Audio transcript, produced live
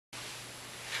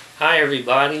Hi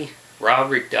everybody,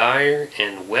 Robert Dyer,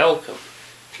 and welcome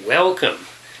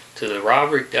to the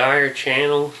Robert Dyer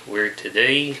channel, where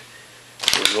today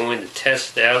we're going to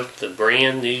test out the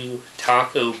brand new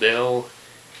Taco Bell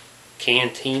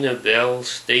Cantina Bell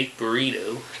Steak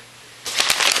Burrito.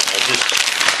 I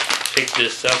just picked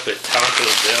this up at Taco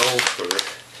Bell for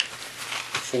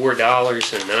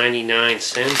 $4.99.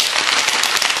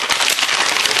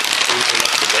 Open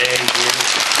up the bag here.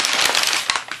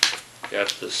 Got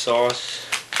the sauce.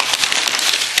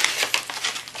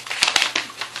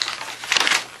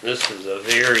 This is a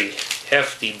very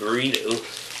hefty burrito.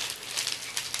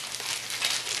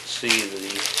 See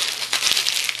the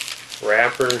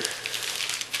wrapper,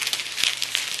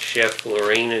 Chef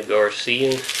Lorena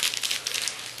García,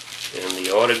 and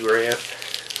the autograph.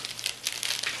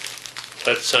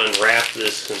 Let's unwrap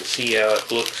this and see how it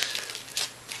looks.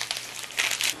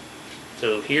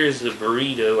 So here's the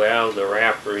burrito out of the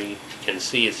wrapper. You can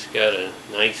see it's got a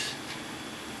nice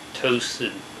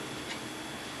toasted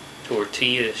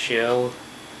tortilla shell.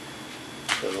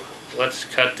 So let's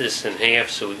cut this in half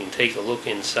so we can take a look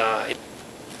inside.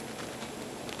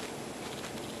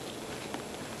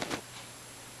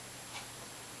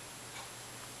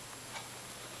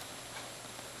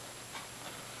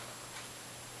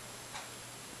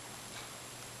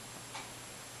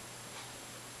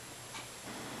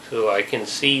 So I can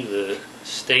see the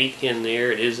steak in there.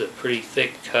 It is a pretty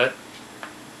thick cut.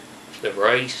 The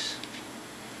rice.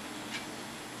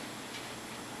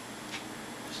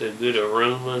 It's a good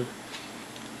aroma.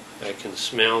 I can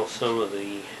smell some of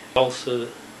the salsa.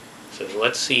 So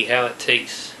let's see how it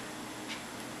tastes.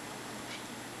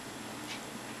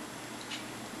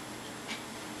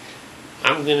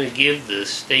 I'm going to give the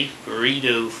steak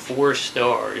burrito 4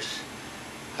 stars.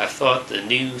 I thought the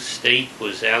new steak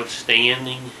was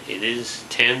outstanding. It is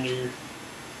tender.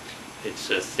 It's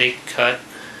a thick cut,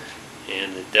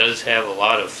 and it does have a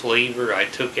lot of flavor. I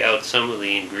took out some of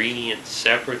the ingredients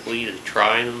separately to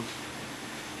try them,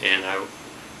 and I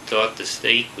thought the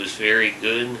steak was very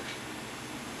good.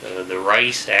 The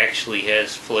rice actually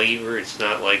has flavor. It's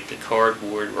not like the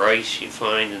cardboard rice you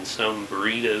find in some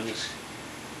burritos.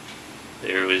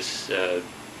 There was a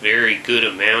very good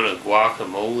amount of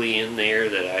guacamole in there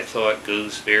that I thought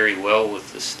goes very well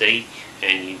with the steak,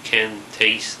 and you can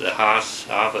taste the Hass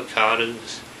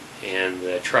avocados. And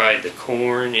I tried the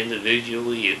corn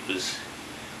individually. It was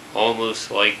almost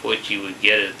like what you would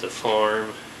get at the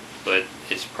farm, but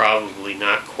it's probably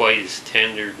not quite as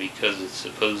tender because it's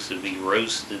supposed to be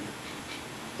roasted.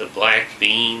 The black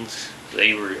beans,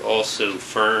 they were also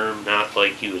firm, not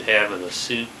like you would have in a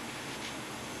soup.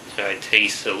 I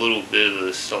taste a little bit of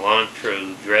the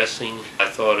cilantro dressing. I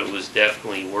thought it was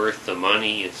definitely worth the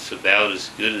money. It's about as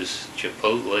good as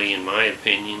Chipotle in my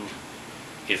opinion,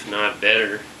 if not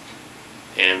better.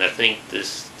 And I think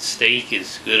this steak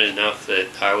is good enough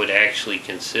that I would actually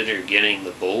consider getting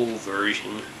the bowl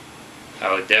version.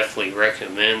 I would definitely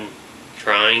recommend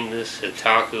trying this at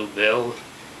Taco Bell.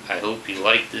 I hope you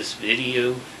like this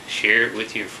video. Share it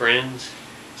with your friends.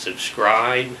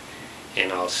 Subscribe.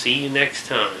 And I'll see you next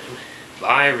time.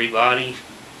 Bye everybody.